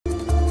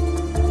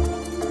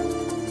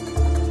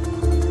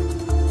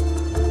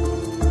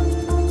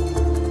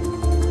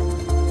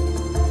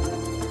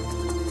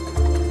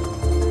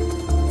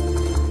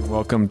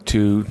welcome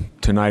to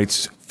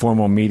tonight's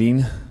formal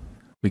meeting.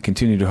 We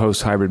continue to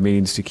host hybrid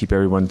meetings to keep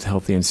everyone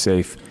healthy and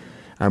safe.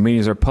 Our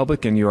meetings are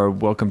public, and you are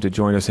welcome to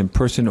join us in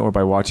person or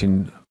by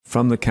watching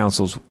from the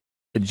Council's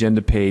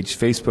agenda page,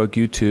 Facebook,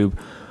 YouTube,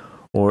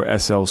 or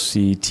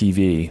SLC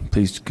TV.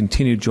 Please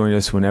continue to join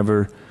us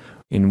whenever,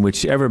 in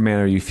whichever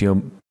manner you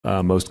feel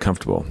most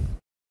comfortable.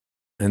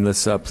 And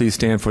let's please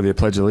stand for the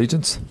Pledge of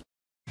Allegiance.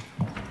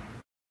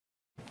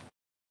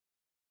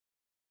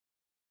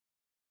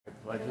 I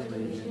pledge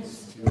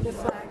allegiance to the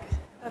flag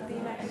of the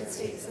United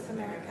States of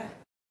America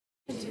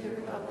and to the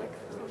republic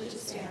for which it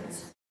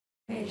stands,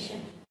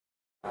 nation,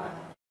 God,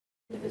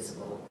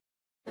 indivisible,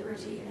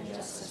 liberty and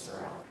justice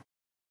for all.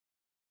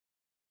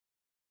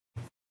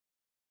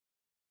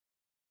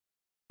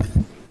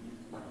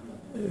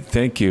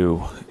 Thank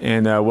you,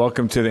 and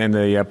welcome to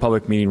the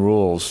public meeting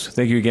rules.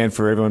 Thank you again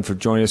for everyone for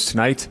joining us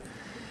tonight.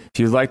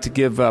 If you'd like to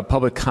give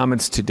public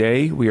comments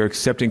today, we are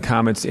accepting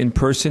comments in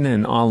person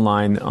and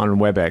online on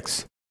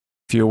WebEx.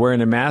 If you're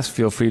wearing a mask,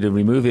 feel free to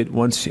remove it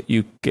once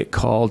you get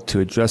called to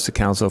address the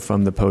council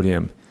from the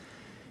podium.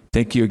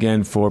 Thank you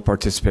again for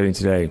participating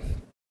today.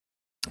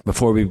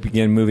 Before we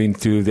begin moving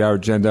through our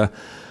agenda,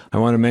 I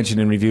want to mention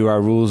and review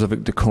our rules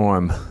of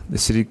decorum. The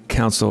City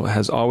Council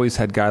has always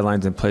had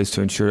guidelines in place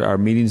to ensure our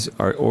meetings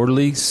are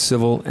orderly,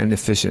 civil, and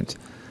efficient.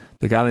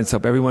 The guidelines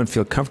help everyone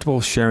feel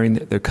comfortable sharing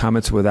their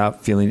comments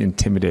without feeling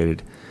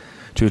intimidated.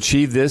 To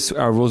achieve this,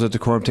 our rules of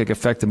decorum take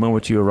effect the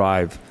moment you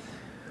arrive.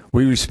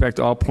 We respect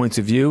all points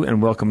of view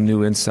and welcome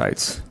new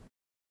insights.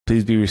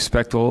 Please be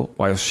respectful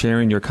while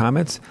sharing your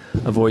comments.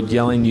 Avoid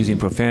yelling, using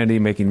profanity,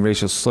 making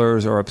racial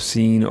slurs, or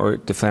obscene or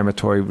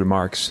defamatory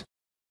remarks.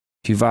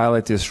 If you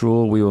violate this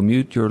rule, we will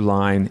mute your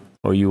line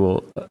or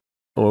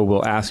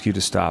we'll ask you to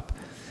stop.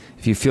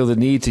 If you feel the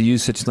need to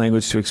use such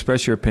language to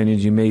express your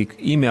opinions, you may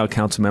email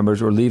council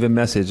members or leave a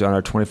message on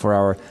our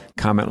 24-hour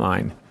comment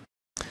line.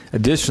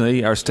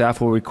 Additionally, our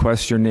staff will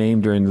request your name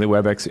during the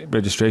WebEx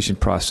registration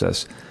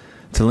process.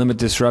 To limit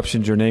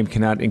disruptions, your name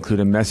cannot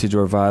include a message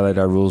or violate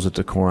our rules of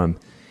decorum.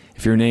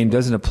 If your name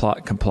doesn't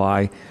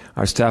comply,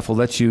 our staff will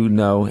let you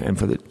know, and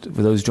for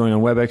those joining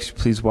on WebEx,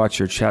 please watch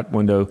your chat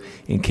window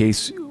in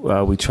case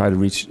we try to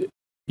reach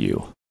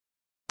you.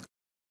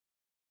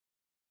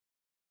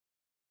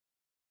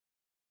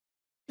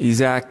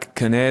 Isaac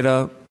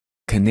Caneto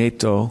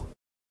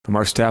from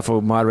our staff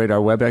will moderate our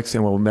WebEx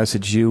and will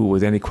message you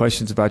with any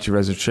questions about your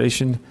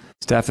registration.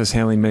 Staff is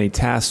handling many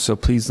tasks, so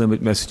please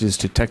limit messages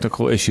to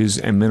technical issues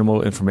and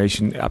minimal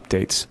information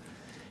updates.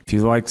 If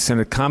you'd like to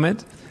send a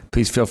comment,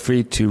 please feel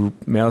free to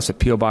mail us at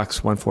P.O.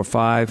 Box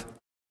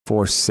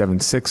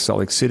 145-476, Salt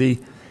Lake City,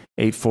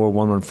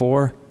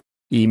 84114,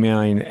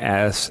 emailing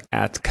us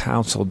at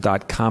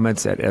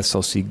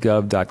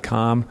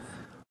council.comments@slcgov.com,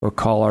 or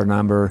call our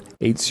number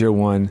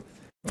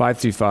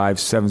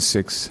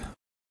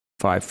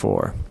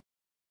 801-535-7654.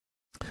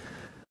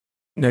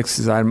 Next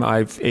is item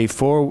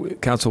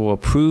A4. Council will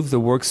approve the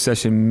work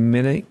session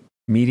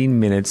meeting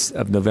minutes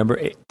of November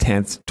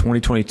 10th,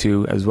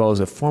 2022, as well as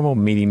the formal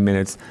meeting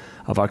minutes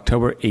of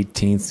October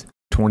 18th,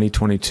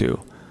 2022.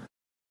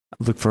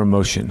 Look for a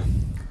motion.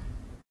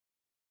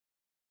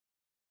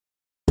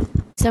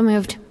 So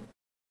moved.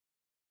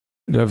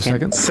 Do I have a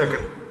second?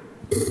 Second.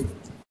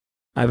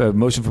 I have a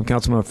motion from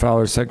Councilmember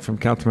Fowler, a second from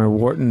Councilmember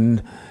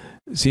Wharton.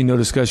 Seeing no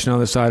discussion on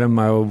this item,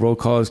 I will roll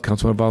call as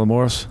Councilmember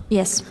Balamoros.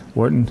 Yes.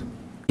 Wharton.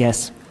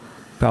 Yes.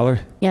 Fowler.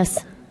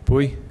 Yes.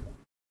 Bowie.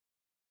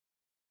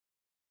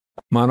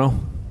 Mono.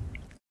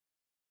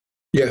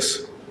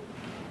 Yes.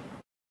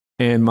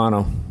 And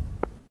Mono.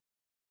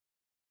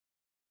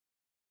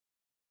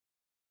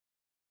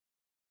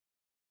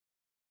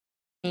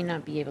 May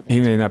not be able to. He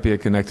may not be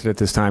connected at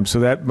this time. So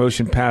that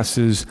motion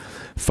passes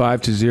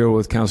 5-0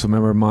 with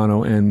Councilmember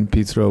Mono and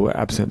Pietro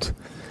absent.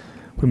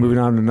 We're moving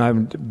on to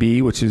item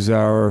B, which is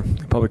our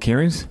public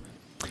hearings.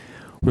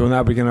 We will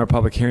now begin our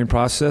public hearing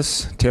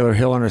process. Taylor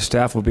Hill and her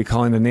staff will be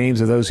calling the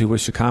names of those who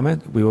wish to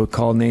comment. We will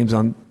call names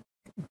of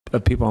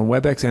people on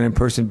WebEx and in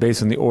person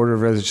based on the order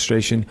of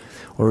registration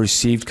or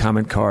received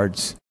comment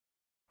cards.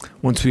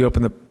 Once we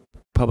open the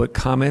public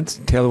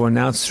comments, Taylor will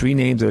announce 3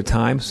 names at a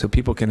time so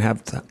people can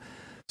have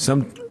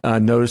some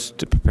notice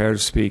to prepare to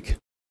speak.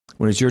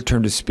 When it's your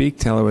turn to speak,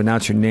 Taylor will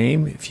announce your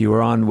name. If you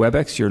are on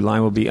WebEx, your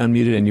line will be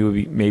unmuted and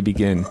you may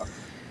begin.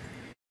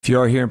 If you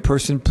are here in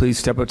person, please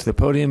step up to the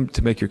podium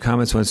to make your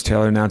comments once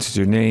Taylor announces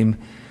your name.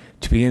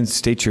 To begin,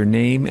 state your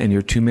name and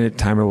your 2-minute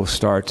timer will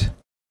start.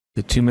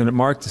 The 2-minute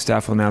mark, the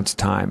staff will announce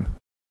time.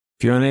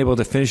 If you're unable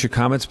to finish your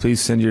comments, please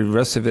send your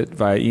rest of it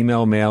via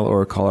email, mail,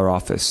 or call our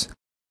office.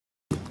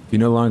 If you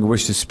no longer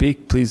wish to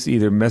speak, please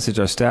either message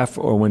our staff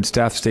or when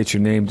staff states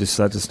your name, just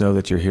let us know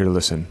that you're here to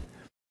listen.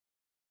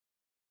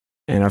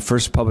 And our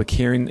first public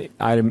hearing,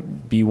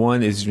 item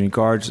B1, is in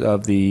regards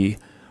of the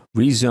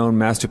rezone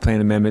master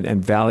plan amendment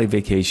and valley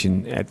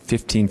vacation at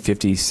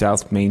 1550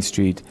 South Main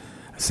Street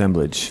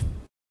assemblage.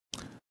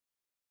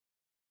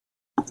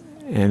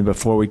 And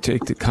before we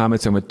take the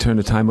comments, I'm going to turn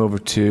the time over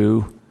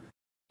to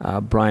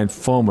Brian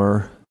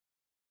Fulmer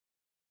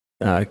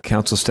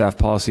Council Staff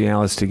Policy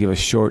Analyst to give a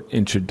short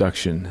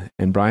introduction.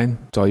 And Brian,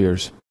 it's all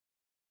yours.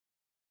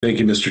 Thank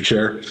you, Mr.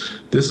 Chair.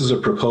 This is a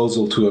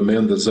proposal to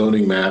amend the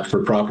zoning map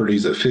for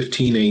properties at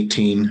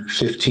 1518,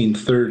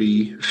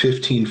 1530,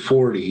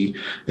 1540,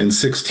 and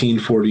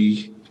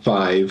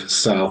 1645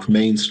 South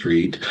Main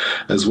Street,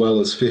 as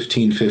well as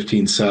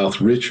 1515 South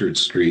Richard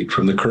Street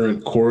from the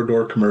current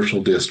Corridor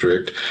Commercial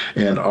District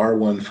and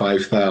R1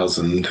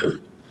 5000,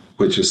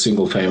 which is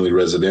single-family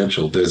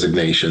residential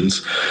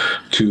designations,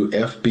 to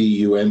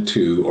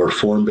FBUN2, or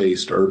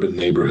Form-Based Urban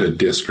Neighborhood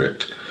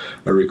District.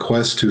 A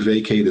request to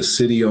vacate a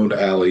city-owned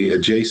alley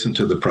adjacent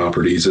to the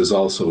properties is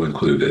also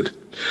included.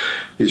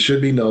 It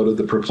should be noted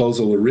the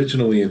proposal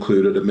originally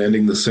included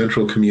amending the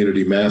Central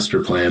Community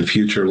Master Plan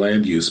future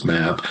land use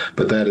map,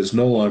 but that is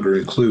no longer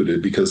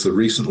included because the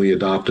recently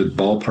adopted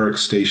Ballpark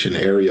Station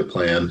Area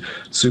Plan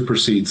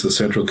supersedes the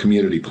Central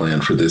Community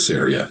Plan for this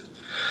area.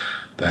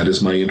 That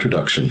is my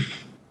introduction.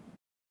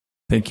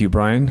 Thank you,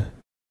 Brian.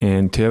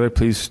 And Taylor,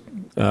 please,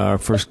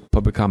 first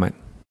public comment.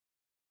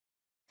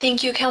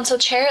 Thank you, Council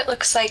Chair. It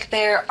looks like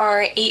there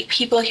are 8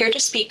 people here to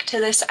speak to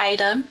this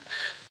item.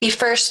 The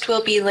first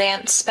will be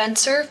Lance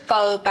Spencer,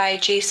 followed by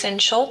Jason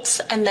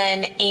Schultz, and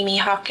then Amy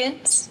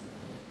Hawkins.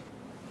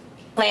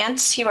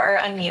 Lance, you are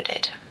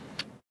unmuted.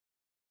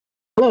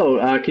 Hello,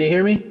 can you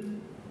hear me?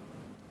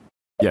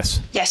 Yes.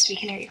 Yes, we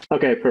can hear you.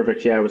 Okay,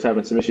 perfect. Yeah, I was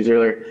having some issues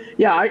earlier.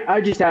 Yeah,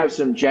 I just have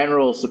some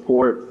general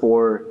support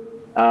for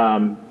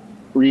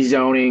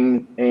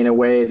rezoning in a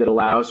way that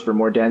allows for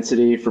more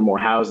density, for more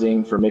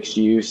housing, for mixed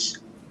use,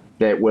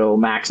 that will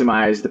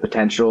maximize the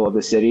potential of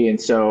the city. And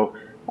so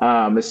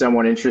as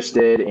someone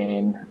interested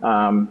in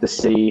the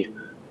city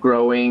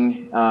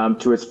growing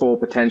to its full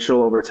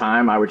potential over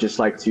time, I would just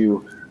like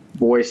to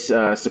voice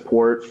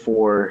support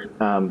for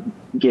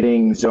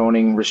getting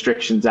zoning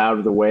restrictions out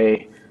of the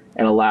way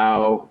and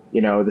allow,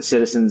 the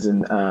citizens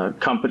and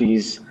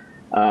companies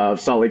of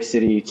Salt Lake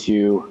City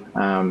to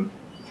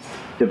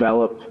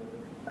develop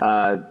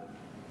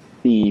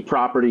the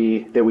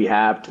property that we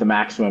have to the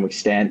maximum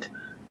extent.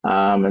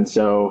 And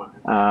so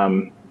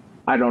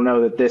I don't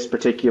know that this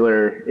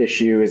particular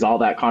issue is all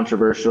that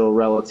controversial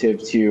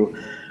relative to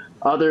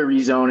other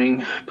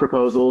rezoning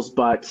proposals,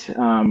 but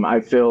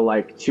I feel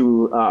like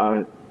too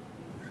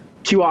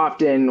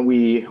often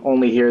we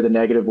only hear the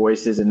negative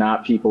voices and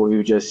not people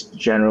who just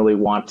generally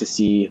want to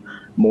see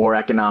more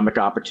economic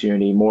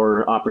opportunity,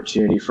 more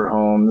opportunity for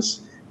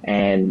homes,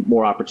 and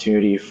more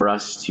opportunity for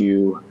us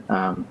to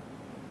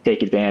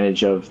take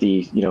advantage of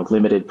the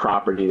limited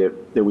property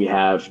that we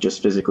have,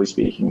 just physically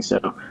speaking.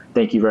 So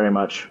thank you very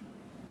much.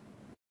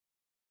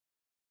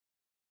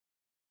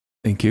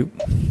 Thank you.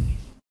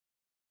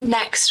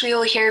 Next, we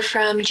will hear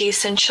from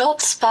Jason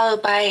Schultz,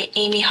 followed by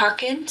Amy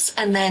Hawkins,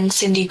 and then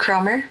Cindy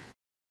Cromer.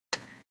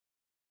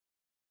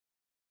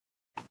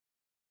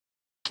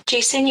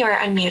 Jason, you are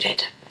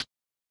unmuted.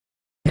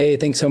 Hey,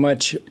 thanks so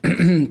much.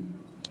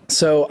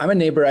 So I'm a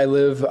neighbor. I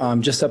live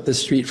just up the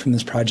street from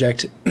this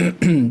project.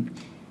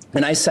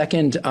 And I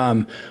second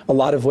a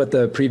lot of what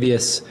the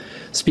previous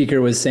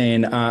speaker was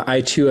saying.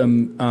 I too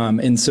am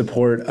in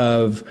support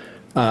of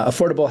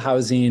affordable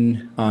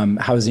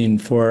housing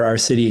for our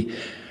city.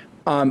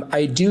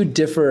 I do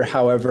differ,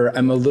 however.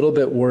 I'm a little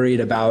bit worried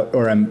about,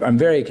 or I'm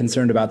very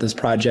concerned about this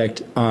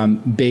project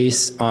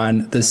based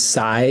on the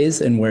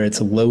size and where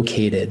it's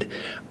located.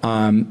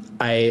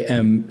 I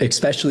am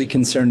especially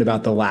concerned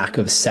about the lack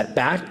of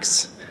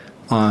setbacks,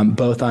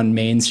 both on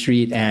Main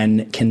Street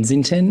and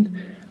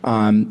Kensington.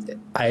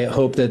 I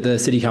hope that the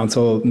city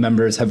council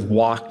members have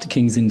walked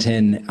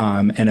Kensington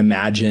and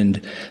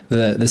imagined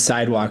the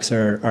sidewalks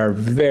are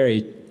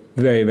very,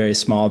 very, very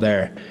small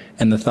there.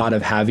 And the thought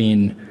of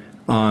having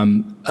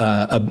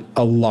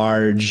a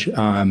large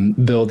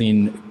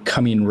building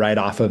coming right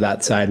off of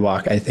that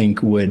sidewalk, I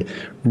think would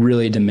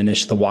really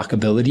diminish the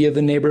walkability of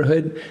the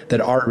neighborhood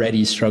that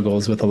already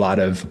struggles with a lot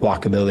of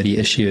walkability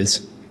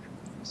issues.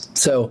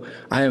 So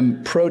I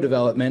am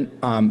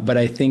pro-development, but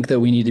I think that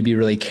we need to be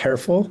really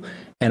careful.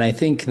 And I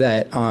think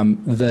that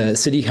the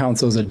city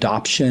council's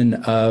adoption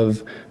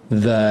of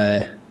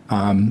the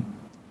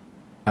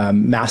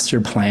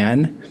master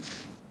plan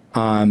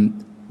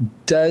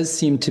does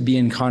seem to be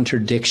in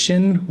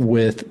contradiction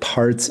with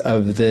parts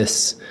of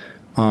this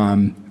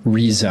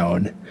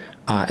rezone,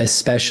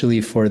 especially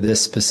for this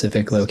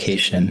specific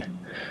location.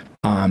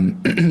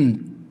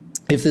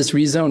 If this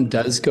rezone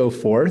does go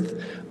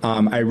forth,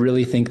 I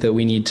really think that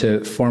we need to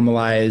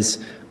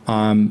formalize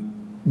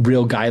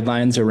real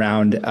guidelines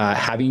around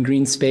having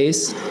green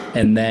space,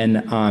 and then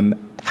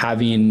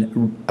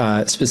having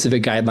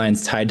specific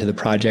guidelines tied to the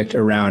project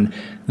around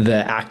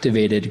the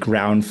activated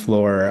ground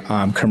floor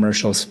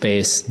commercial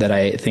space that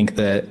I think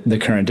the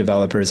current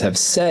developers have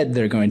said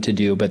they're going to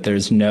do, but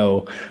there's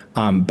no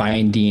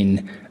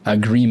binding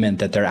agreement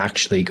that they're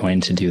actually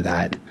going to do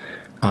that.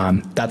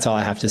 That's all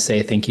I have to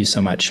say. Thank you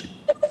so much.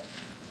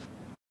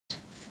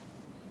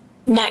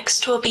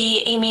 Next will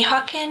be Amy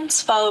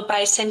Hawkins, followed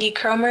by Cindy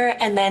Cromer,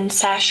 and then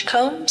Sash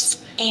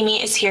Combs.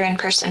 Amy is here in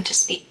person to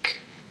speak.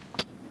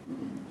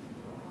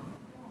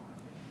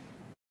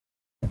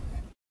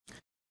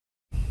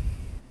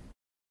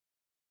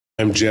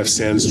 I'm Jeff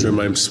Sandstrom.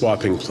 I'm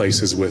swapping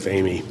places with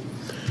Amy.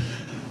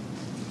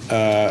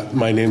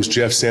 My name's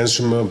Jeff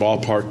Sandstrom, a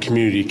Ballpark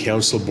Community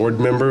Council board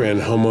member and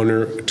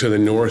homeowner to the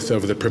north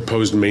of the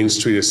proposed Main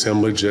Street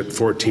assemblage at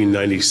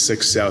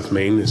 1496 South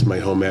Main is my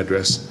home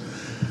address.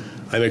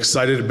 I'm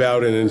excited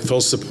about and in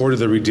full support of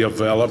the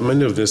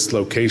redevelopment of this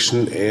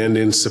location and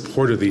in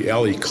support of the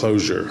alley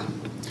closure.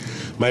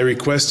 My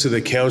request to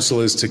the council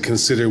is to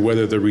consider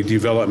whether the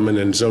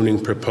redevelopment and zoning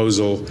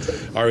proposal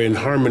are in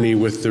harmony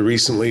with the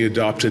recently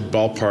adopted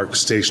Ballpark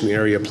Station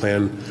Area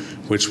Plan,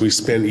 which we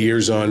spent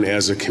years on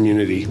as a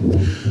community.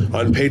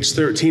 On page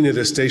 13 of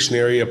the Station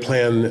Area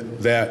Plan,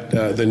 that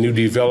the new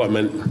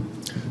development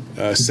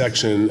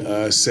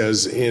section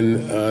says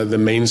in the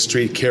Main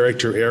Street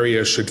character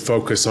area should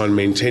focus on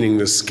maintaining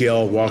the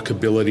scale,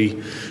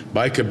 walkability,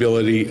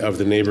 bikeability of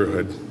the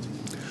neighborhood.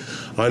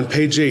 On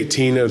page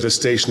 18 of the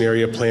Station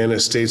Area Plan, it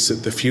states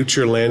that the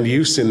future land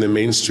use in the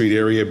Main Street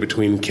area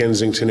between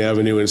Kensington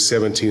Avenue and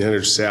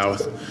 1700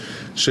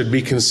 South should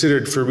be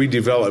considered for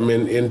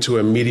redevelopment into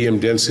a medium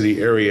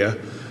density area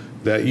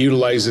that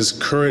utilizes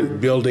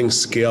current building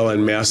scale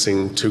and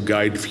massing to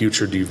guide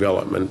future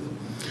development.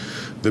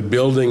 The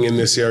building in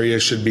this area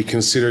should be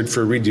considered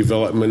for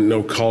redevelopment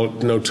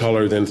no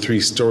taller than 3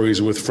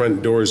 stories with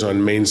front doors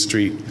on Main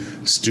Street,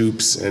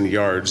 stoops, and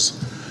yards.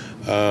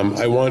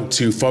 I want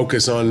to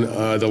focus on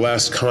the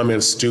last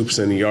comment, stoops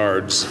and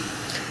yards.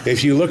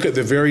 If you look at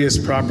the various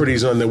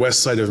properties on the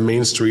west side of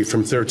Main Street from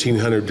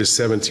 1300 to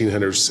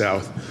 1700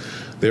 South,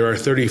 there are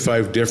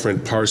 35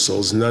 different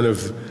parcels. None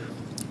of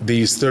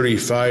these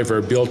 35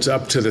 are built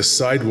up to the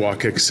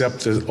sidewalk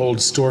except the old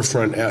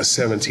storefront at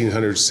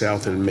 1700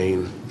 South and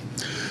Main.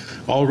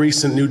 All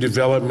recent new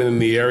development in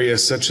the area,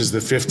 such as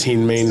the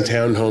 15 Main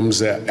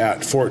townhomes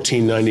at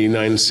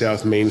 1499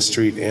 South Main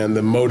Street and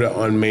the Moda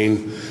on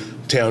Main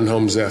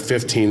townhomes at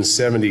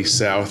 1570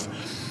 South,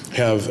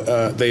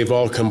 they've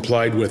all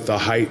complied with the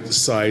height,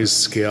 size,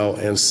 scale,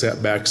 and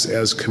setbacks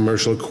as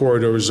commercial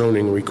corridor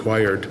zoning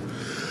required.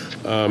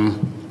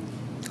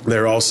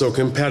 They're also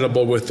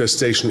compatible with the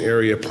Station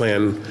Area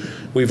Plan.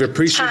 We've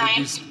appreciated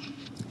these.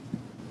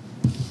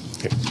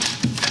 Okay.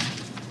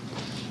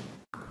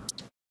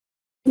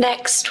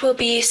 Next will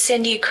be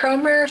Cindy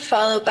Cromer,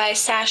 followed by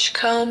Sash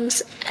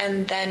Combs,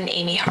 and then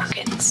Amy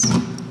Hawkins.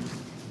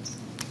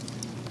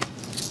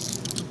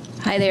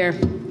 Hi there.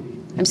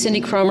 I'm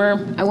Cindy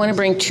Cromer. I want to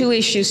bring 2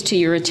 issues to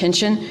your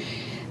attention.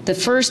 The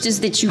first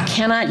is that you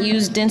cannot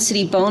use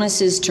density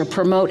bonuses to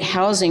promote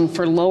housing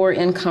for lower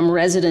income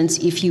residents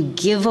if you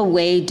give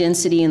away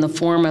density in the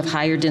form of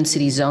higher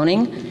density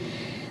zoning.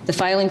 The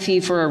filing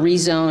fee for a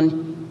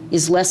rezone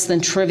is less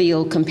than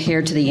trivial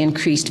compared to the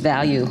increased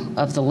value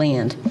of the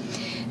land.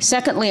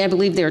 Secondly, I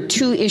believe there are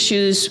 2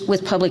 issues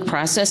with public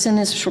process in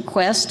this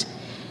request.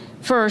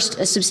 First,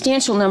 a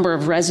substantial number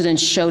of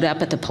residents showed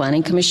up at the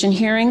Planning Commission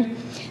hearing.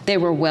 They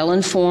were well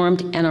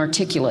informed and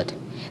articulate.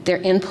 Their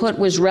input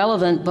was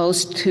relevant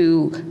both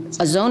to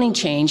a zoning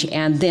change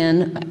and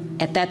then,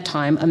 at that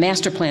time, a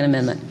master plan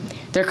amendment.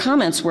 Their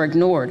comments were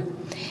ignored.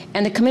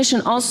 And the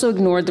Commission also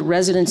ignored the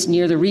residents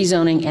near the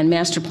rezoning and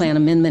master plan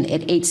amendment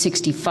at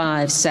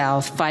 865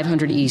 South,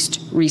 500 East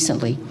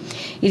recently.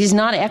 It is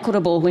not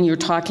equitable when you're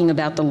talking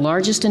about the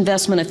largest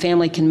investment a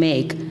family can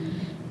make,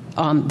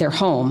 their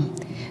home,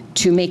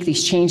 to make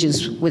these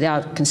changes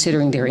without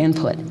considering their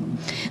input.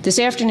 This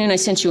afternoon, I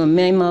sent you a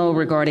memo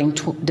regarding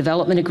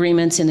development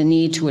agreements and the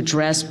need to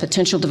address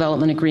potential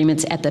development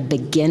agreements at the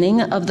beginning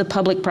of the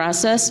public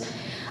process.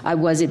 I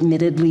was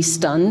admittedly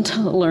stunned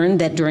to learn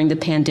that during the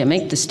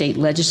pandemic, the state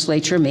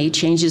legislature made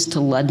changes to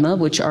LUDMA,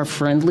 which are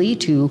friendly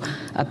to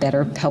a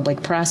better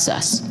public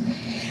process.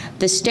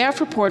 The staff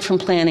report from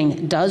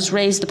planning does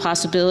raise the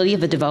possibility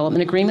of a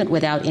development agreement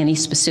without any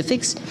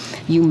specifics.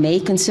 You may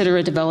consider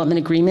a development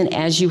agreement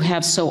as you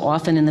have so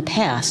often in the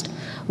past.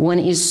 One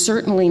is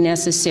certainly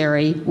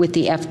necessary with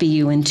the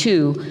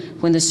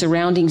FBU-N2 when the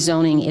surrounding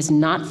zoning is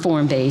not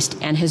form-based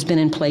and has been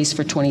in place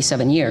for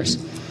 27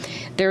 years.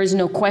 There is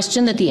no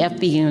question that the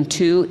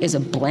FBU-N2 is a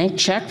blank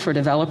check for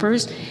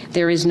developers.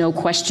 There is no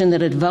question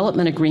that a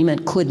development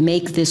agreement could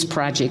make this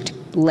project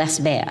less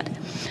bad.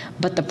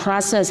 But the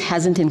process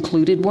hasn't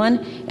included one,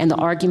 and the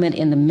argument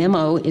in the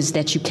memo is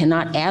that you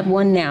cannot add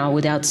one now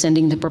without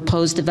sending the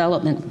proposed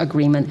development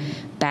agreement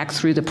back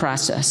through the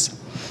process.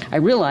 I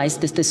realize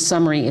that this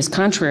summary is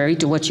contrary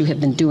to what you have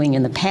been doing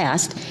in the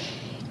past.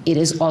 It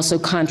is also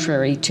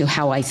contrary to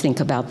how I think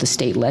about the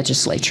state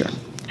legislature.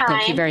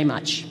 Thank you very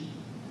much.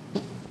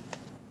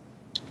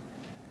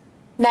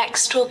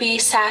 Next will be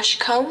Sash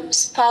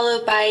Combs,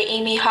 followed by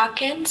Amy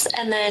Hawkins,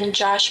 and then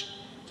Josh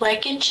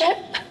Blankenship.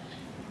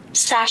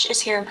 Sash is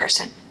here in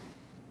person.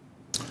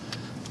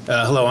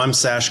 Hello, I'm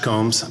Sash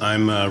Combs.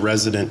 I'm a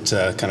resident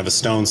kind of a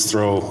stone's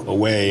throw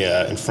away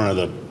in front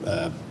of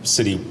the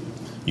city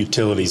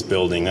utilities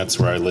building. That's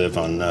where I live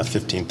on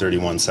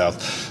 1531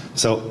 South.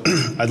 So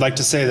I'd like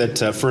to say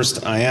that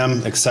first, I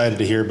am excited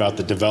to hear about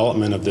the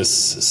development of this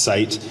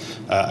site.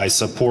 I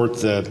support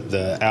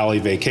the alley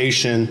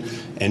vacation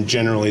and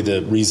generally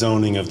the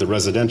rezoning of the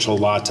residential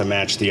lot to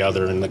match the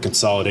other and the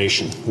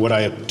consolidation. What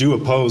I do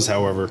oppose,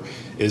 however,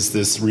 is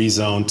this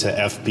rezone to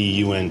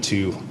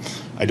FBUN2.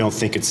 I don't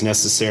think it's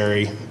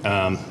necessary.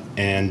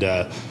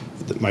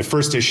 My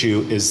first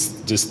issue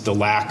is just the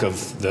lack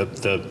of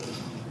the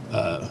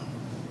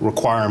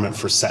requirement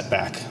for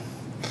setback.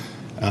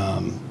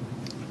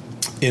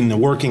 In the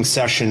working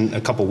session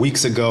a couple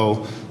weeks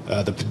ago,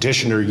 the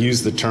petitioner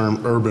used the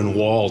term urban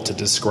wall to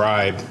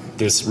describe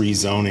this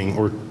rezoning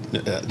or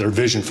their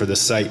vision for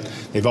this site.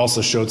 They've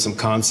also showed some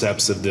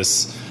concepts of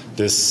this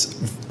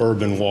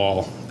urban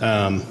wall.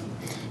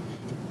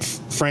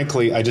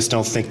 Frankly, I just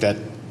don't think that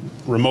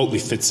remotely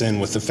fits in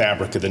with the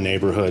fabric of the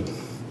neighborhood.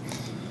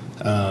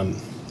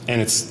 And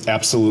it's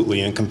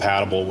absolutely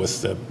incompatible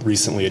with the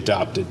recently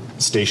adopted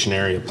station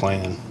area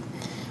plan.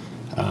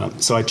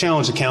 So I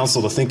challenge the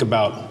council to think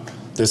about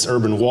this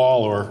urban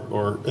wall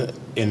or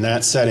in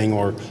that setting,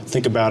 or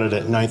think about it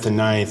at 9th and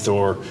 9th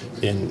or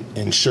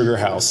in Sugar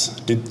House.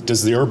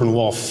 Does the urban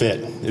wall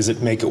fit? Does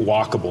it make it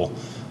walkable?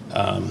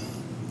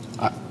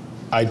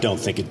 I don't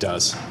think it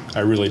does.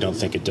 I really don't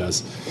think it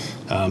does.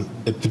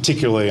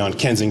 Particularly on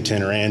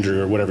Kensington or Andrew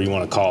or whatever you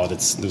want to call it.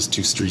 Those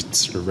two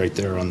streets are right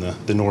there on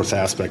the north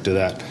aspect of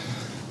that.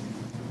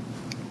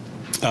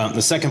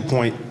 The second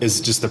point is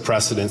just the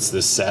precedence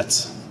this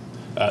sets.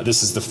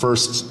 This is the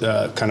first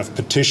kind of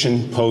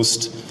petition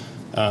post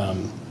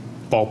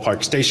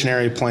ballpark station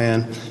area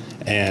plan,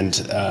 and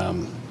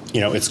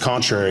it's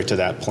contrary to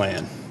that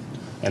plan.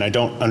 And I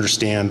don't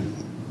understand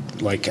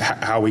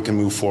how we can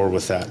move forward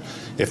with that.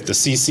 If the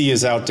CC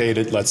is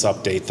outdated, let's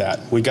update that.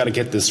 We got to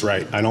get this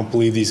right. I don't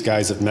believe these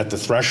guys have met the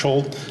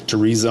threshold to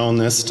rezone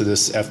this to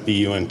this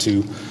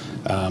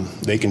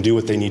FBUN2. They can do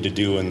what they need to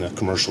do in the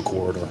commercial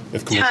corridor.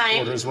 If commercial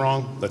corridor is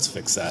wrong, let's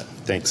fix that.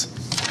 Thanks.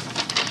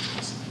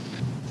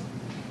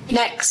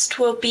 Next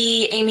will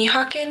be Amy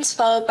Hawkins,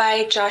 followed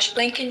by Josh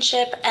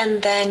Blankenship,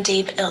 and then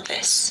Dave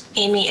Ilvis.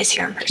 Amy is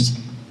here in person.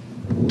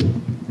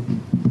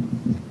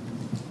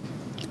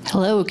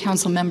 Hello,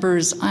 council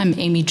members. I'm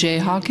Amy J.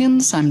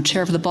 Hawkins. I'm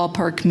chair of the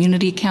Ballpark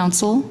Community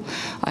Council.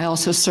 I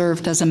also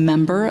served as a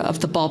member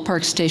of the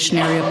Ballpark Station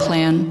Area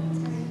Plan,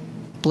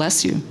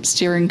 bless you,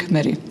 steering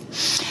committee.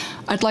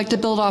 I'd like to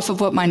build off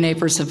of what my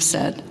neighbors have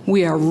said.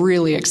 We are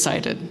really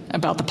excited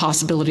about the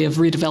possibility of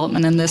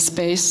redevelopment in this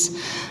space.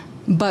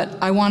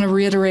 But I want to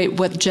reiterate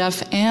what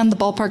Jeff and the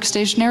Ballpark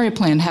Station Area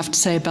Plan have to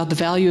say about the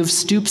value of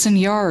stoops and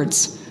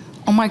yards.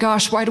 Oh my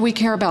gosh, why do we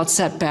care about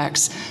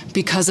setbacks?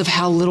 Because of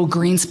how little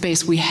green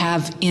space we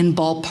have in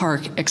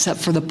Ballpark, except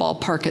for the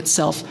ballpark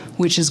itself,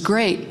 which is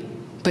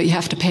great, but you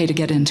have to pay to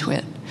get into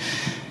it.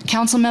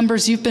 Council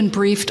members, you've been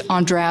briefed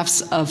on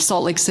drafts of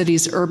Salt Lake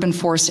City's Urban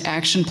Forest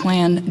Action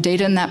Plan.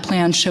 Data in that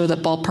plan show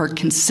that Ballpark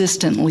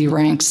consistently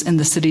ranks in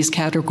the city's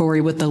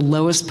category with the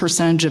lowest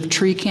percentage of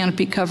tree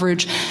canopy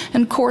coverage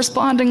and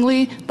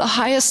correspondingly the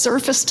highest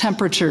surface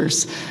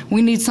temperatures.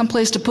 We need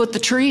someplace to put the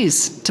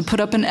trees, to put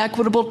up an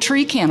equitable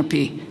tree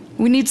canopy.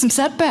 We need some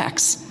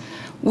setbacks.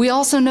 We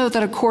also know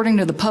that according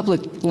to the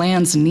Public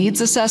Lands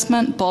Needs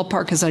Assessment,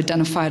 Ballpark is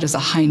identified as a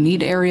high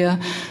need area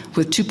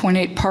with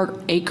 2.8 park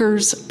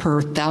acres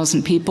per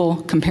 1,000 people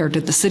compared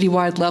to the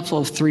citywide level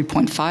of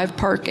 3.5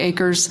 park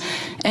acres.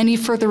 Any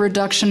further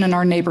reduction in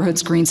our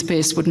neighborhood's green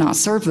space would not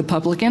serve the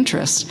public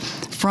interest.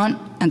 Front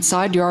and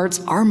side yards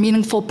are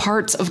meaningful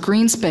parts of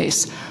green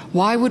space.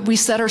 Why would we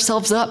set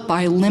ourselves up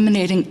by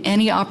eliminating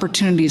any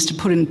opportunities to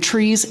put in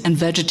trees and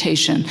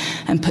vegetation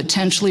and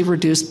potentially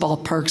reduce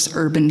Ballpark's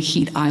urban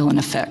heat island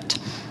effect?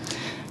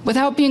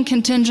 Without being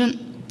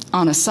contingent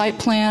on a site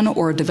plan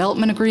or a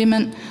development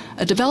agreement,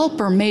 a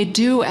developer may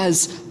do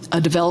as a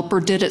developer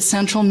did at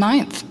Central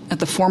 9th at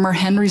the former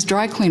Henry's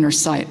Dry Cleaner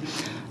site.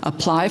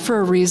 Apply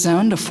for a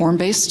rezone to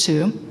Form-Based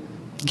 2,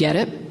 get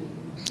it,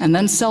 and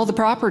then sell the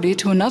property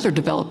to another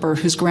developer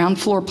whose ground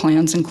floor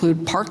plans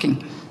include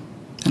parking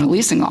and a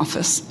leasing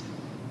office,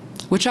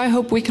 which I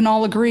hope we can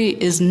all agree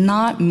is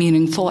not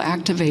meaningful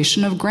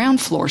activation of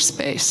ground floor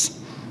space.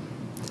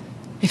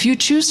 If you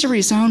choose to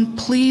rezone,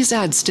 please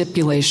add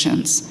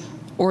stipulations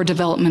or a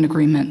development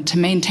agreement to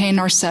maintain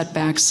our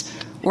setbacks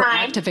or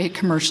activate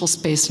commercial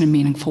space in a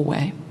meaningful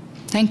way.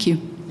 Thank you.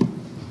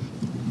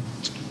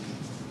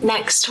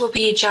 Next will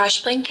be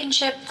Josh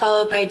Blankenship,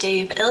 followed by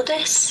Dave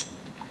Ilvis.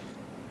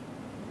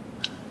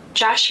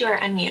 Josh, you are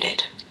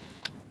unmuted.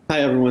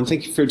 Hi, everyone.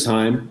 Thank you for your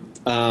time.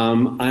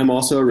 I'm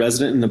also a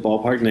resident in the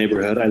Ballpark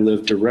neighborhood. I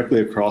live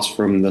directly across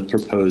from the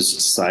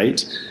proposed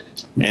site.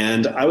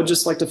 And I would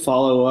just like to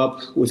follow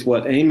up with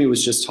what Amy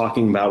was just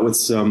talking about with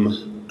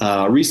some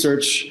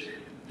research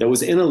that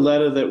was in a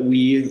letter that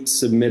we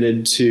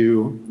submitted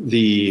to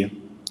the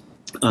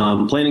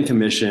Planning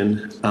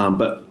Commission,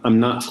 but I'm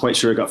not quite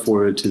sure it got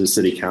forwarded to the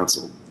City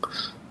Council.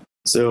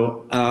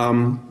 So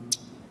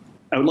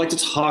I would like to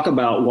talk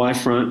about why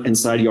front and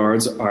side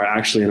yards are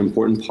actually an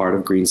important part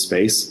of green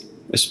space.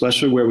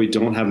 especially where we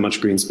don't have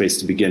much green space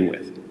to begin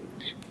with.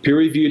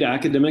 Peer-reviewed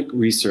academic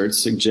research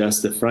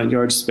suggests that front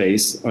yard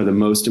space are the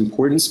most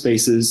important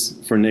spaces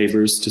for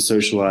neighbors to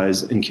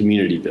socialize and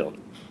community build.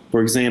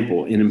 For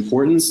example, in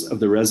importance of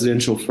the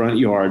residential front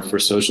yard for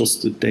social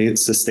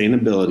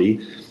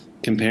sustainability,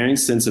 comparing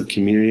sense of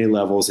community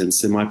levels in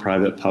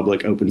semi-private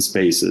public open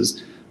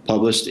spaces,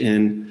 published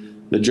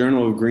in the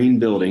Journal of Green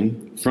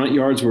Building, front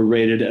yards were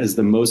rated as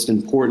the most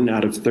important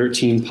out of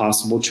 13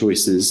 possible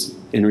choices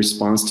in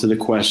response to the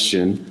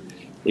question,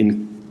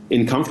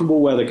 in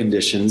comfortable weather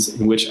conditions,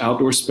 in which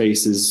outdoor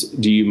spaces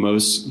do you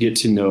most get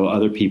to know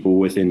other people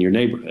within your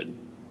neighborhood?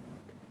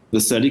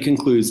 The study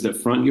concludes that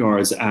front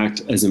yards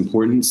act as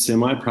important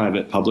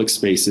semi-private public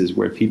spaces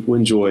where people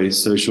enjoy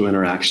social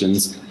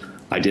interactions,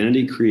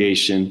 identity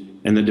creation,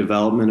 and the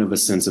development of a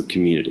sense of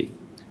community.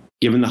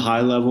 Given the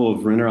high level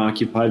of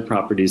renter-occupied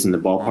properties in the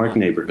ballpark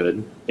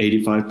neighborhood,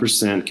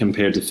 85%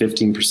 compared to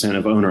 15%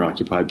 of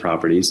owner-occupied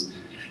properties,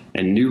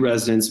 and new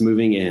residents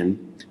moving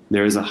in,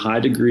 there is a high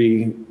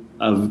degree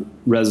of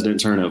resident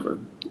turnover.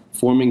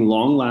 Forming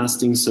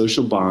long-lasting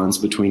social bonds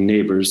between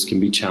neighbors can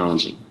be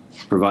challenging.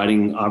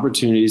 Providing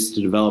opportunities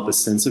to develop a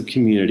sense of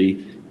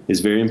community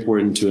is very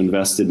important to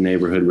invested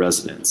neighborhood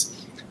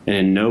residents. And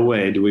in no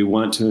way do we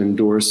want to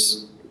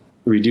endorse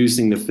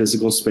reducing the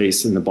physical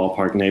space in the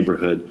ballpark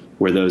neighborhood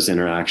where those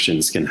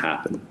interactions can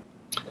happen.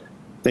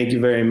 Thank you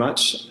very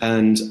much.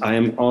 And I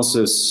am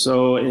also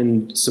so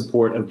in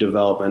support of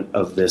development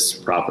of this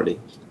property.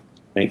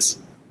 Thanks.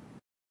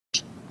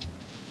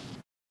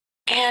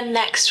 And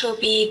next will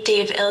be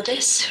Dave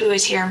Ildis, who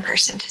is here in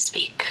person to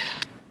speak.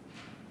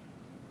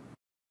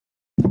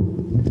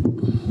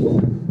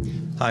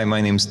 Hi,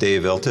 my name's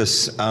Dave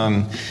Ildis.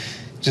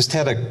 Just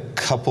had a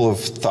couple of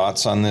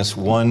thoughts on this.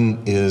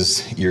 One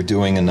is you're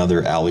doing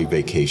another alley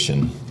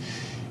vacation,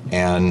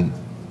 and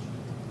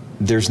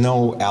there's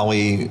no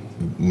alley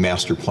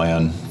master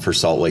plan for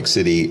Salt Lake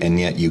City, and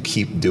yet you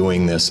keep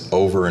doing this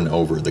over and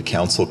over. The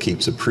council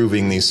keeps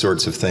approving these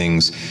sorts of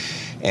things,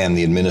 and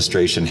the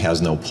administration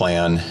has no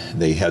plan.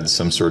 They had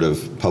some sort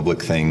of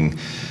public thing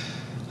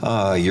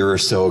a year or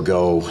so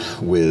ago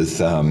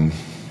with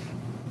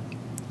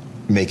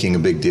making a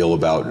big deal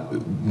about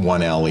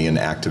one alley and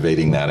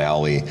activating that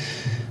alley.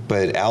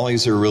 But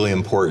alleys are really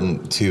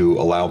important to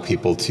allow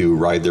people to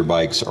ride their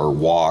bikes or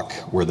walk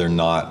where they're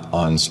not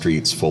on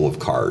streets full of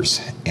cars.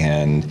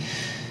 And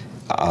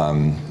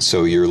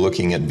so you're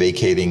looking at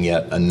vacating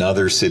yet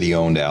another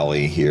city-owned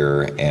alley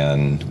here,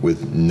 and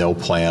with no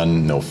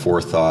plan, no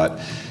forethought,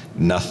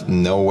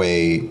 no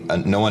way,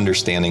 no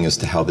understanding as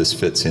to how this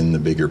fits in the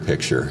bigger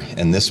picture.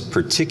 And this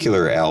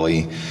particular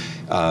alley,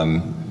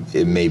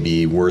 it may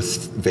be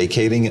worth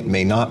vacating, it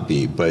may not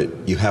be,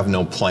 but you have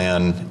no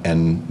plan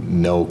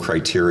and no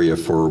criteria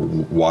for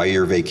why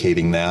you're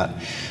vacating that.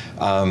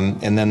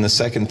 And then the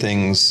second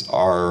things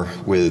are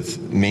with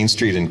Main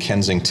Street in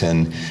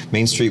Kensington.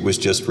 Main Street was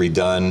just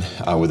redone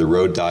with a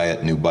road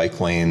diet, new bike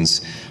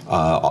lanes,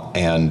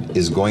 and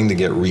is going to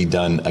get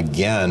redone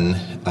again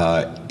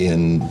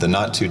in the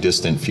not too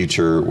distant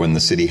future when the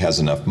city has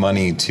enough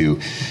money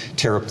to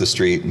tear up the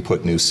street and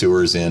put new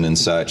sewers in and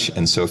such.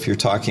 And so if you're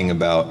talking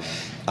about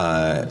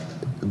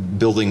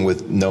building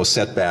with no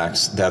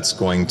setbacks, that's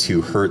going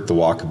to hurt the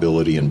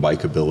walkability and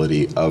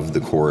bikeability of the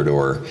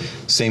corridor.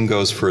 Same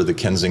goes for the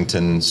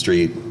Kensington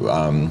Street,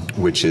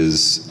 which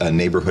is a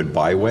neighborhood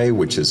byway,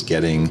 which is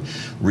getting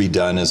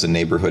redone as a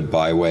neighborhood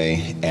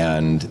byway,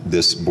 and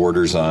this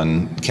borders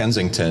on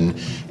Kensington.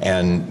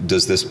 And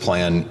does this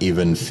plan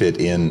even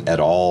fit in at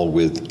all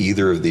with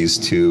either of these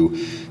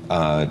two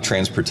active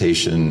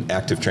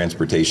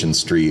transportation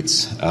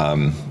streets?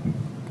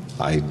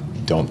 I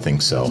don't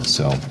think so.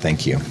 So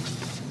thank you.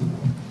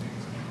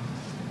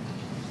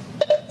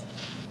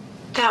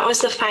 That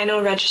was the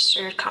final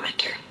registered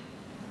commenter.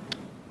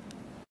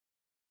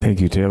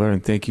 Thank you, Taylor,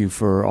 and thank you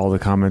for all the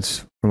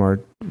comments from our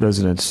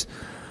residents.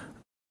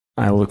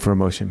 I will look for a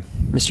motion.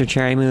 Mr.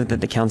 Chair, I move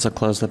that the council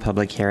close the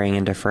public hearing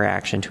and defer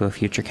action to a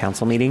future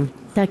council meeting.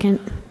 Second.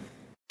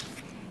 I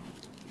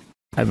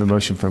have a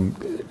motion from,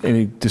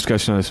 any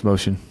discussion on this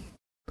motion?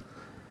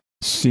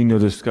 Seeing no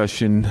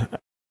discussion,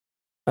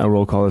 a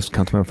roll call is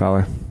Councilmember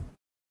Fowler.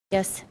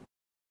 Yes.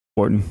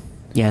 Orton.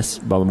 Yes.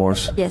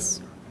 Bellamorse.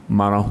 Yes.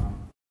 Mono.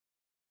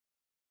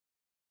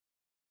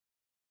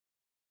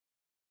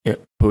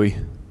 Yep.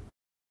 Pui.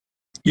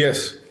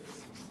 Yes.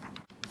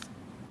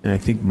 And I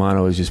think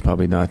Mono is just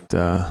probably not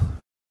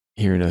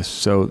hearing us.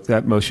 So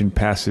that motion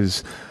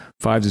passes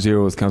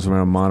 5-0 with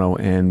Councilmember Mono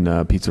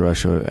and Pizza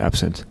Russia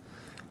absent.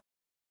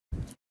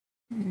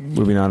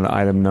 Moving on to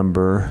item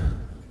number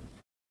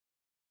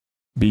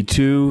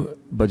B2,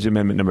 budget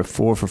amendment number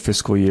 4 for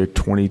fiscal year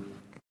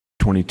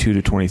 2022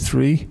 to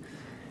 23.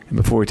 And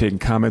before we're taking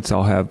comments,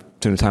 I'll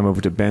turn the time over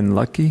to Ben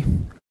Lucky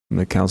from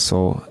the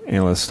Council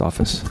Analyst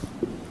Office.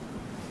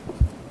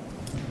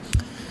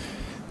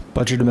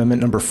 Budget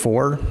amendment number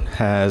 4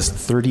 has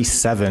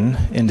 37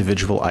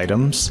 individual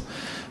items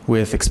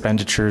with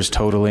expenditures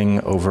totaling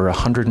over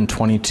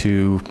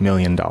 $122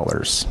 million.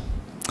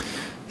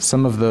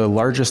 Some of the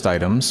largest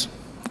items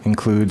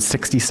includes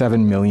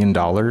 $67 million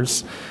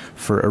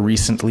for a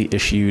recently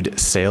issued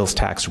sales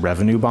tax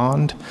revenue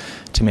bond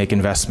to make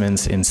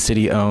investments in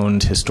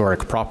city-owned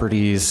historic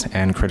properties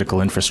and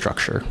critical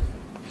infrastructure.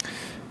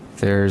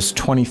 There's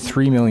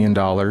 $23 million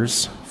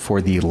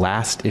for the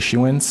last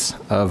issuance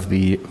of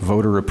the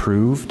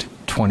voter-approved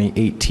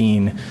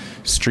 2018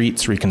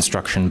 Streets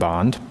Reconstruction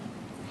Bond,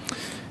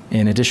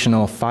 an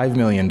additional $5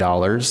 million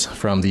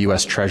from the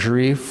U.S.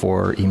 Treasury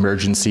for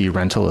emergency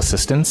rental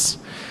assistance,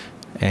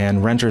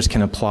 and renters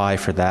can apply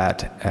for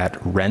that at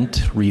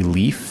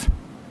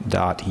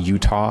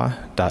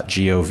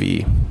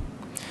rentrelief.utah.gov.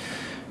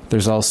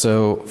 There's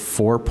also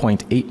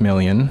 $4.8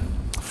 million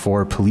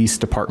for police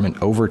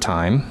department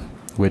overtime,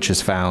 which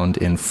is found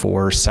in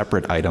 4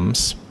 separate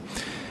items,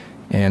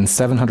 and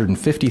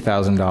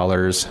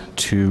 $750,000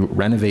 to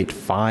renovate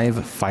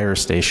 5 fire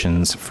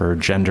stations for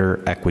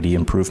gender equity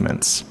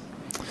improvements.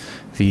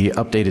 The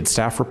updated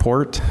staff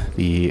report,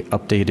 the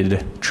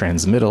updated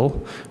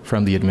transmittal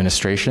from the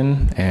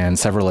administration, and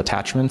several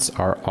attachments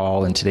are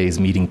all in today's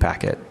meeting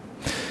packet.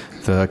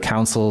 The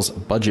council's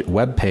budget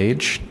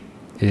webpage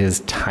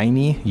is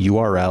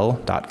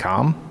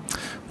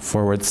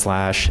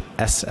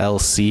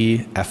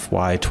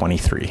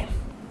tinyurl.com/SLCFY23.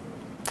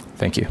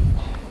 Thank you.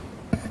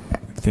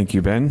 Thank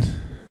you, Ben.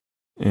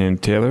 And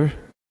Taylor,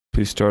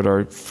 please start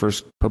our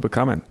first public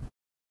comment.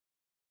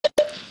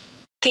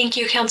 Thank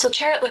you, Council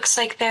Chair. It looks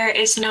like there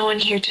is no one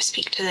here to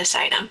speak to this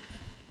item.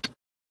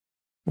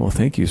 Well,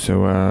 thank you.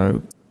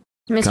 So,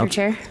 Mr.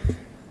 Chair,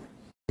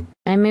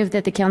 I move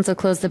that the council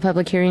close the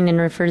public hearing and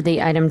refer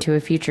the item to a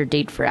future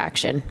date for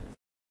action.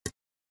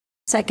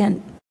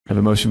 Second. I have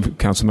a motion from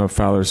Councilmember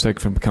Fowler,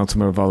 second from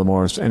Councilmember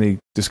Valdemorris. Any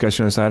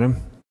discussion on this item?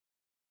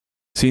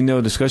 Seeing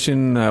no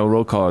discussion,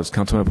 roll call is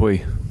Councilmember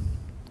Pui.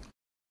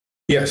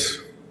 Yes.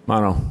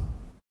 Mono.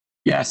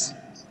 Yes.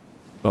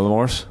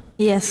 Valdemorris.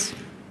 Yes.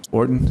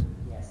 Orton.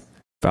 Yes.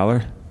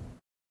 Fowler.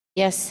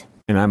 Yes.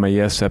 And I'm a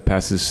yes. That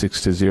passes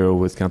 6-0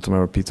 with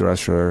Councilmember Peter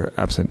Asher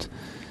absent.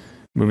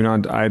 Moving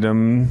on to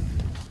item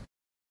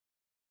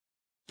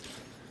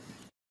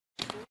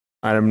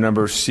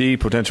number C,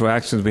 potential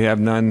actions. We have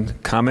none.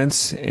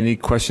 Comments? Any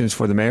questions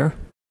for the mayor?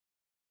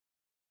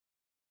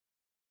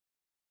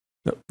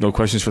 No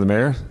questions for the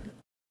mayor?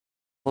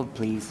 Hold,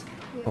 please.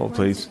 Hold,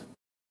 please.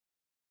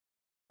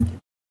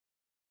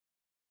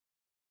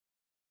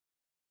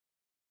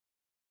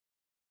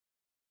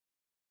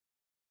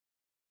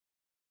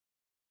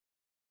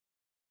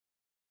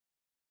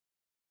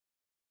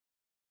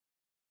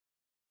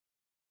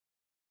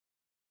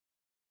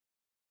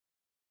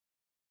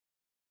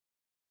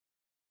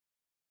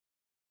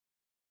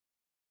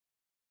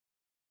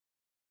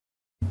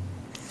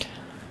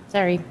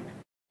 Sorry,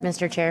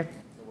 Mr. Chair.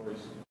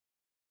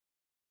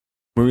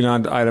 Moving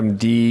on to item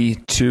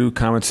D2,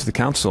 comments to the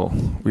council.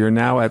 We are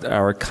now at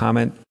our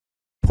comment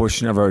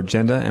portion of our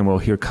agenda, and we'll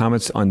hear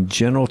comments on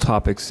general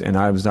topics and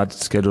items not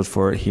scheduled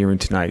for a hearing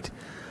tonight.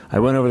 I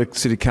went over the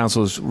City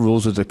Council's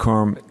rules of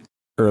decorum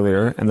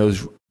earlier, and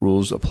those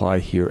rules apply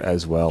here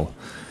as well.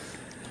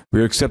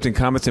 We are accepting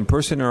comments in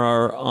person or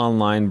are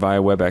online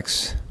via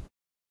WebEx.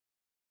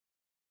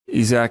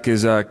 Isaac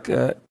is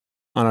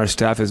on our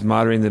staff is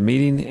moderating the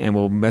meeting and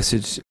will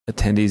message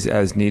attendees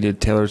as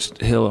needed. Taylor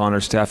Hill on our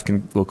staff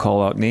will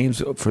call out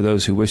names for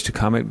those who wish to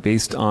comment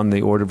based on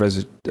the order of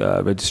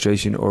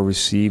registration or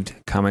received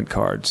comment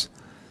cards.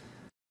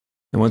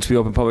 And once we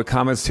open public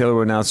comments, Taylor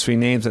will announce 3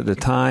 names at the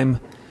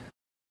time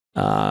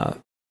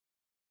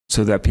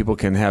so that people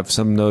can have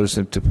some notice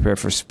to prepare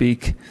for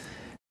speak.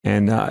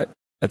 And and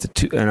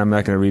I'm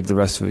not going to read the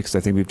rest of it because I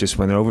think we've just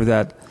went over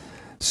that.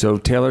 So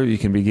Taylor, you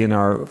can begin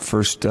our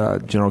first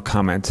general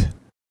comment.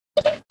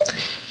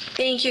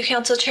 Thank you,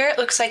 Council Chair. It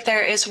looks like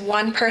there is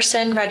one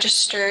person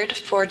registered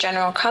for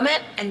general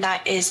comment, and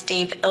that is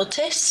Dave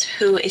Iltis,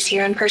 who is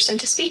here in person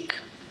to speak.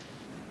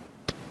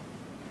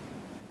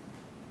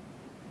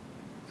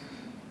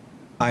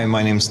 Hi,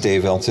 my name's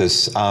Dave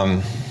Iltis.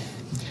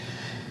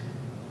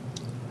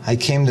 I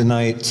came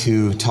tonight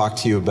to talk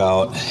to you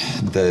about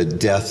the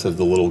death of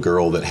the little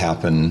girl that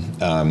happened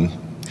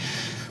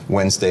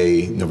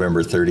Wednesday,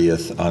 November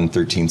 30th on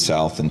 13th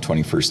South and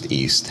 21st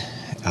East.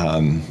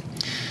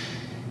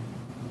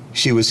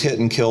 She was hit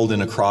and killed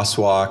in a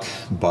crosswalk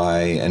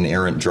by an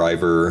errant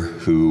driver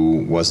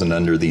who wasn't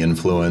under the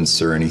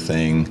influence or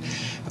anything.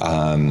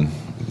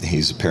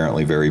 He's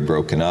apparently very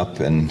broken up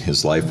and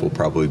his life will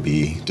probably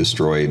be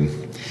destroyed.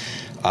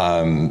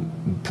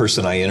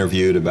 Person I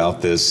interviewed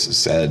about this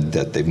said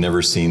that they've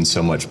never seen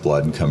so much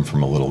blood come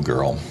from a little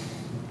girl.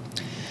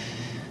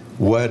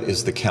 What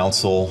is the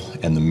council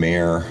and the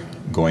mayor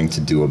going to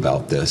do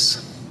about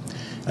this?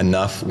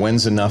 Enough?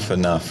 When's enough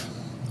enough?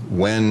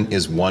 When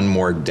is one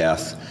more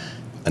death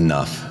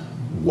enough?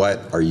 What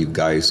are you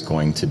guys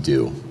going to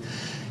do?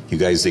 You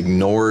guys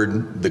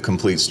ignored the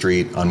complete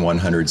street on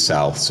 100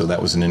 South, so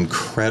that was an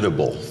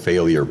incredible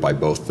failure by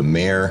both the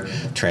mayor,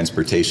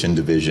 Transportation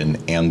Division,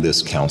 and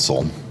this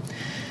council.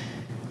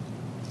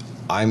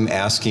 I'm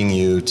asking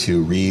you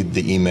to read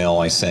the email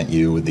I sent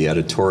you with the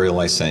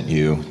editorial I sent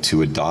you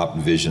to adopt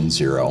Vision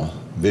Zero.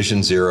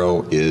 Vision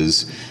Zero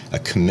is a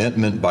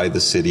commitment by the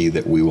city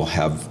that we will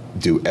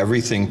do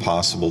everything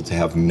possible to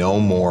have no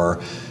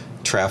more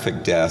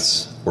traffic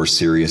deaths or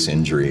serious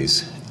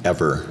injuries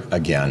ever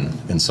again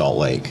in Salt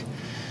Lake.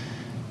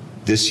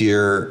 This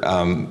year,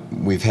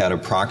 we've had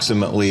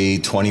approximately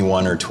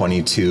 21 or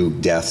 22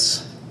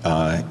 deaths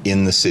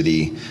in the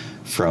city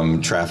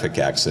from traffic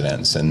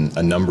accidents, and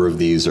a number of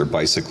these are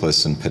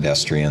bicyclists and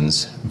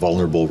pedestrians,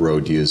 vulnerable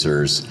road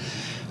users,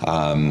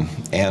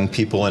 and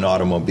people in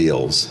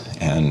automobiles.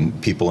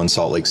 And people in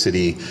Salt Lake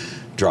City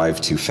drive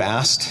too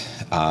fast.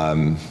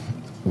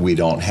 We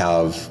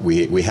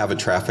have a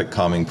traffic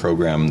calming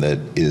program that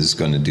is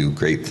going to do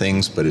great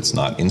things, but it's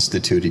not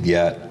instituted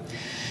yet.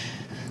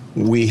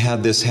 We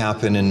had this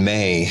happen in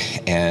May,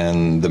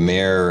 and the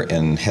mayor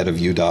and head of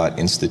UDOT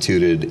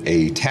instituted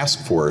a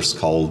task force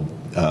called,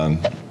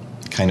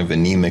 kind of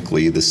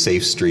anemically, the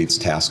Safe Streets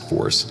Task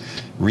Force.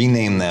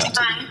 Rename that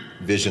to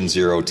Vision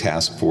Zero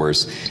Task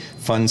Force.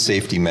 Fund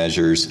safety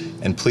measures,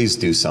 and please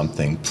do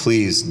something.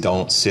 Please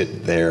don't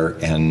sit there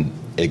and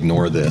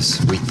ignore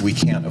this. We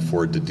can't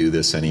afford to do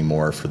this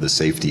anymore for the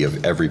safety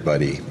of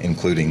everybody,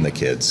 including the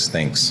kids.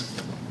 Thanks.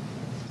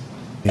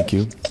 Thank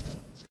you.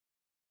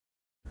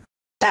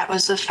 That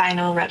was the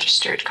final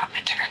registered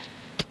commenter.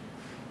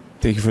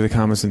 Thank you for the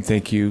comments, and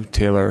thank you,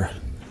 Taylor.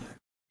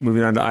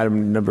 Moving on to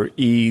item number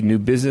E, new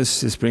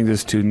business. This brings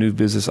us to new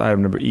business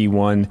item number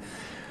E1,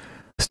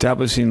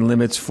 establishing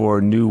limits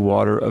for new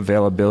water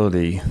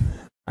availability.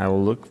 I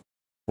will look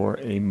for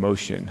a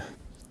motion.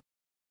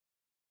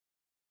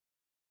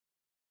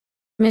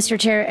 Mr.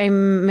 Chair, I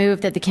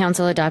move that the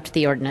council adopt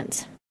the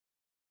ordinance.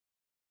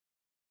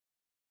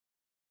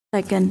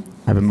 Second.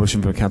 I have a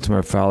motion from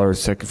Councilmember Fowler, a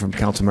second from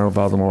Councilmember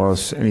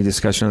Valdemoros. Any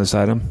discussion on this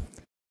item?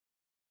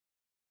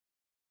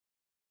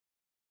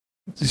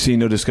 Seeing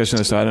no discussion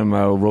on this item,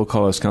 I'll roll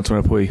call as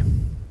Councilmember Pui.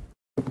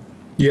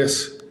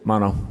 Yes.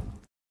 Mono.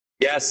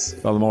 Yes.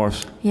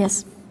 Valdemoros.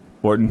 Yes.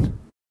 Wharton.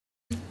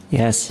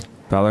 Yes.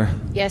 Fowler.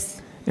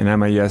 Yes. And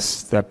I'm a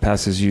yes. That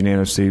passes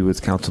unanimously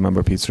with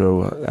Councilmember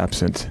Pizarro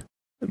absent.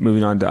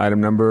 Moving on to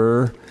item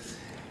number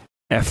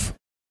F,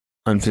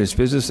 unfinished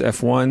business.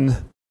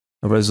 F1,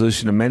 a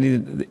resolution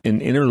amending an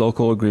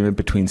interlocal agreement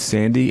between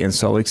Sandy and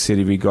Salt Lake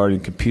City regarding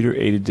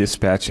computer-aided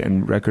dispatch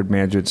and record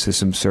management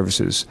system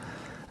services.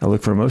 I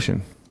look for a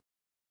motion.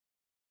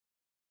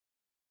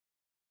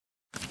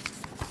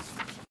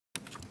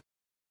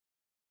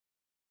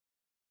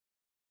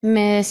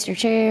 Mr.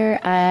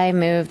 Chair, I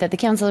move that the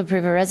council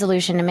approve a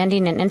resolution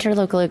amending an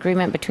interlocal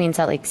agreement between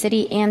Salt Lake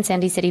City and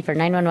Sandy City for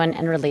 911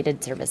 and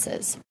related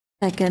services.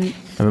 Second.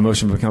 I have a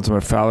motion from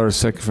Councilmember Fowler, a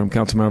second from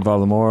Councilmember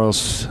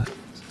Valdemoros.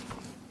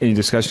 Any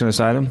discussion on this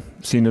item?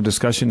 Seeing no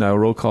discussion, I will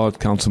roll call it.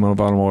 Councilmember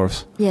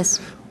Valdemoros. Yes.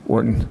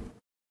 Wharton.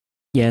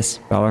 Yes.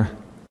 Fowler.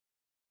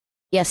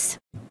 Yes.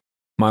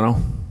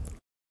 Mono.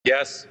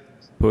 Yes.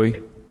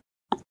 Pui.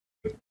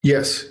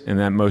 Yes. And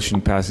that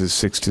motion passes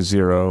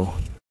 6-0.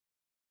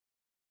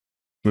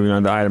 Moving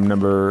on to item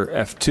number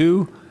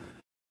F2,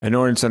 an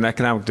ordinance on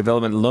economic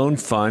development loan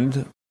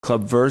fund,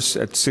 Club Verse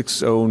at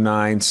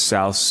 609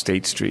 South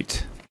State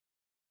Street.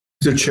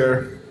 Mr.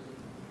 Chair,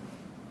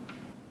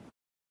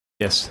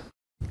 Yes.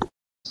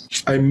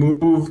 I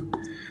move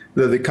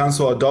that the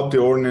council adopt the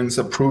ordinance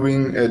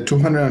approving a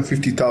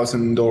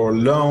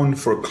 $250,000 loan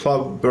for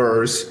Club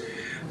Verse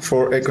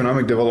for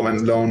Economic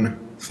Development Loan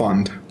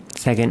Fund.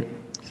 Second.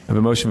 I have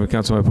a motion from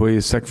Councilmember Pui,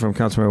 a second from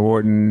Councilmember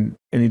Wharton.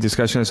 Any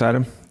discussion on this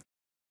item?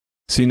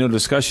 See no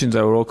discussions,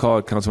 I will roll call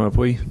it. Councilmember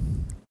Pui.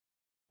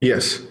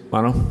 Yes.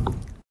 Mono.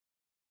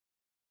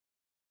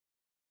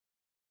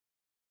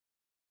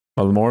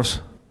 Valdemoros.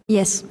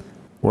 Yes.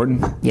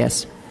 Wharton.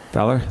 Yes.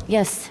 Fowler.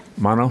 Yes.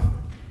 Mono.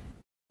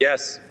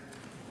 Yes.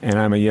 And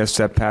I'm a yes.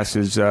 That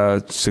passes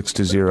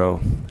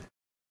 6-0.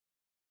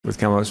 With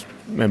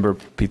Councilmember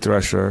Peter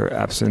Usher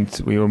absent,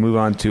 we will move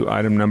on to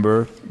item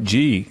number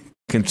G,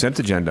 consent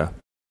agenda.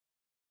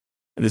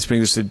 This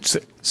brings us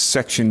to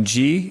section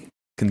G,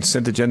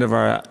 consent agenda of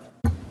our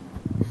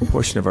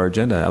portion of our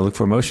agenda. I look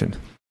for a motion.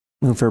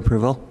 Move for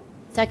approval.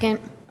 Second.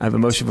 I have a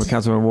motion from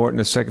Councilmember Wharton,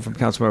 a second from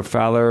Councilmember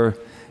Fowler.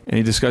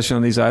 Any discussion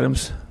on these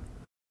items?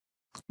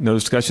 No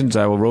discussions.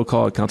 I will roll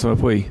call at Councilmember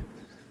Pui.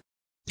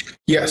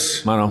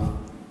 Yes. Mono.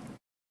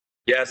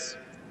 Yes.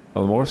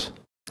 Valdemoros.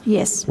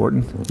 Yes.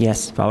 Wharton.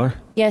 Yes. Fowler.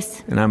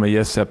 Yes. And I'm a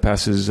yes. That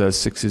passes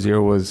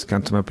 6-0 with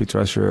Councilmember Peter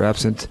Usher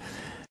absent.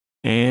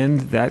 And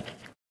that,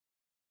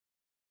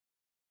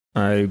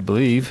 I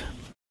believe,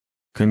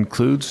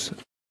 concludes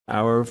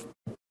our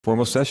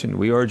formal session.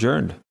 We are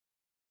adjourned.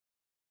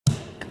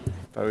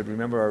 If I would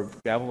remember our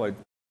gavel, I'd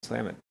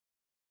slam it.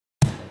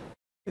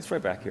 It's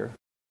right back here.